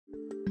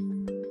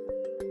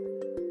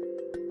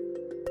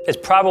It's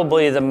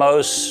probably the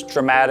most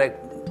dramatic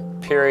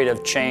period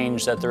of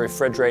change that the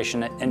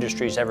refrigeration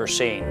industry's ever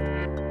seen.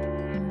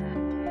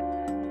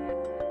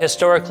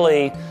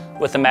 Historically,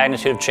 with the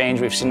magnitude of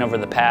change we've seen over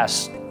the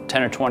past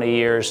 10 or 20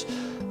 years,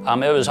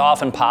 it was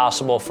often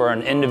possible for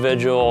an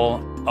individual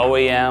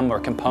OEM or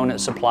component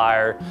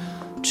supplier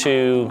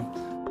to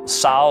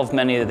solve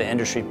many of the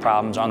industry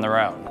problems on their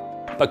own.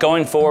 But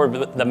going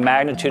forward, the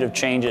magnitude of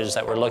changes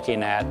that we're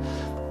looking at,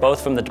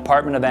 both from the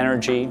Department of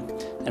Energy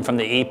and from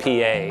the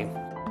EPA,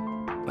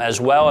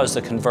 as well as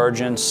the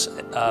convergence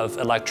of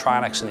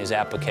electronics in these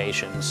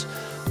applications,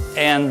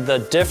 and the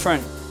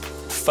different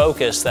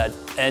focus that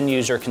end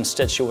user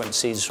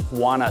constituencies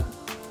want to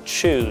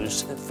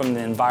choose from the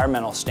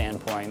environmental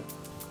standpoint,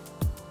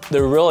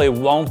 there really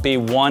won't be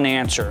one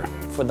answer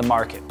for the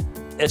market.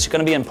 It's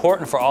going to be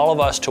important for all of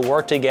us to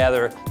work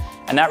together,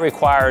 and that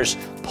requires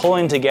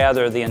pulling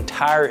together the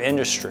entire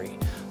industry,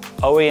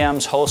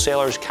 OEMs,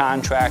 wholesalers,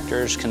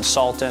 contractors,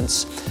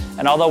 consultants.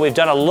 And although we've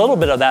done a little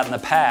bit of that in the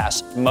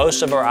past,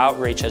 most of our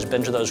outreach has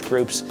been to those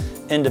groups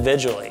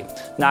individually,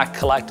 not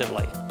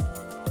collectively.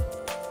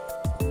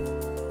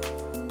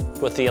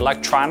 With the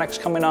electronics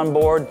coming on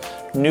board,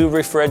 new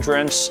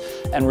refrigerants,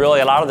 and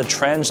really a lot of the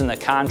trends in the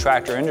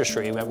contractor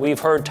industry, we've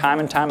heard time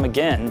and time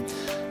again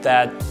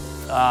that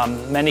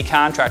many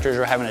contractors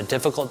are having a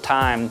difficult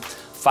time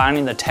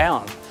finding the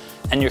talent.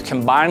 And you're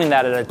combining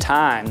that at a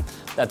time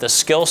that the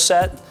skill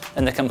set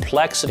and the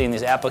complexity in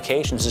these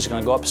applications is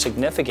going to go up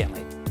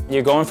significantly.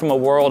 You're going from a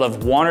world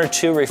of 1 or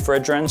 2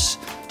 refrigerants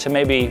to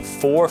maybe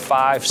 4,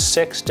 5,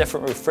 6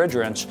 different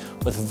refrigerants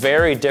with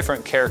very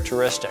different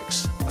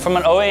characteristics. From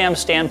an OEM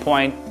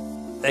standpoint,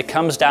 it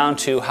comes down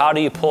to how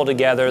do you pull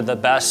together the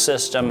best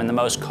system in the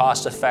most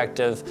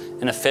cost-effective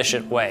and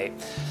efficient way.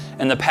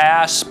 In the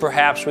past,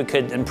 perhaps we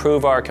could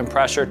improve our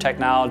compressor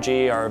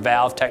technology, our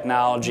valve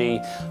technology,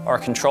 our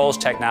controls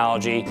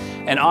technology,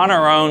 and on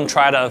our own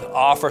try to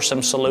offer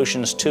some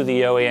solutions to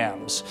the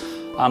OEMs.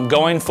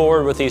 Going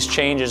forward with these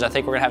changes, I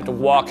think we're going to have to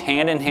walk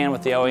hand in hand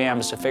with the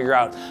OEMs to figure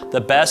out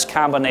the best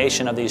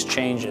combination of these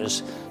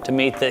changes to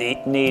meet the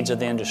needs of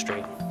the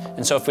industry.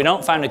 And so if we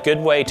don't find a good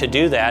way to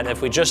do that,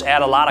 if we just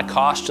add a lot of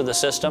cost to the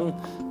system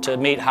to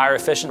meet higher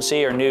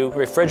efficiency or new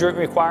refrigerant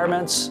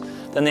requirements,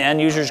 then the end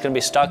user is going to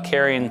be stuck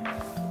carrying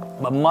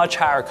a much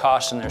higher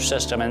cost in their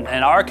system. And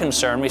our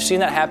concern, we've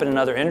seen that happen in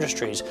other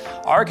industries,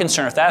 our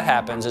concern if that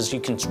happens is you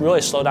can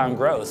really slow down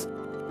growth.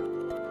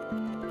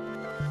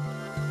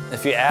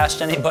 If you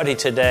asked anybody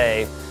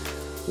today,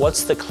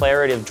 what's the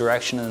clarity of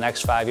direction in the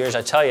next 5 years,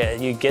 I tell you,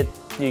 you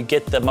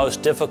get the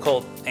most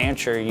difficult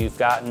answer you've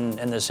gotten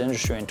in this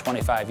industry in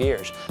 25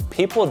 years.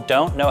 People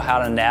don't know how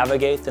to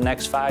navigate the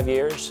next 5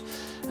 years,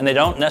 and they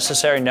don't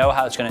necessarily know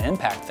how it's going to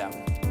impact them.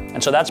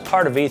 And so that's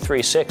part of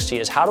E360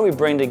 is how do we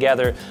bring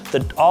together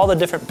all the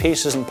different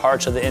pieces and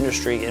parts of the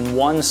industry in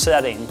one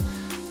setting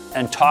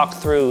and talk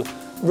through,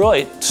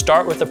 really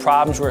start with the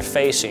problems we're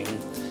facing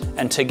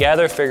and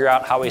together figure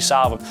out how we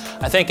solve them.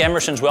 I think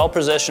Emerson's well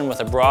positioned with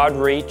a broad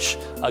reach,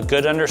 a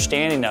good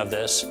understanding of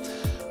this,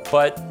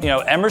 but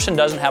Emerson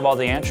doesn't have all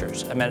the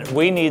answers. I mean,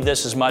 we need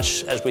this as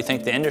much as we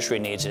think the industry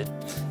needs it.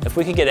 If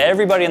we could get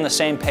everybody on the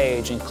same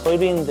page,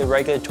 including the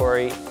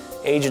regulatory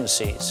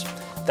agencies,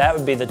 that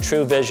would be the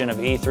true vision of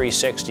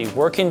E360,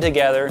 working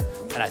together,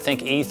 and I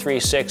think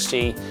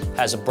E360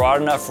 has a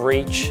broad enough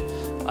reach,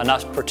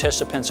 enough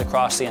participants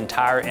across the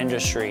entire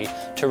industry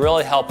to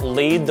really help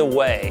lead the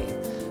way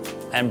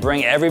and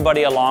bring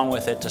everybody along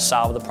with it to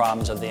solve the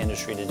problems of the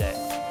industry today.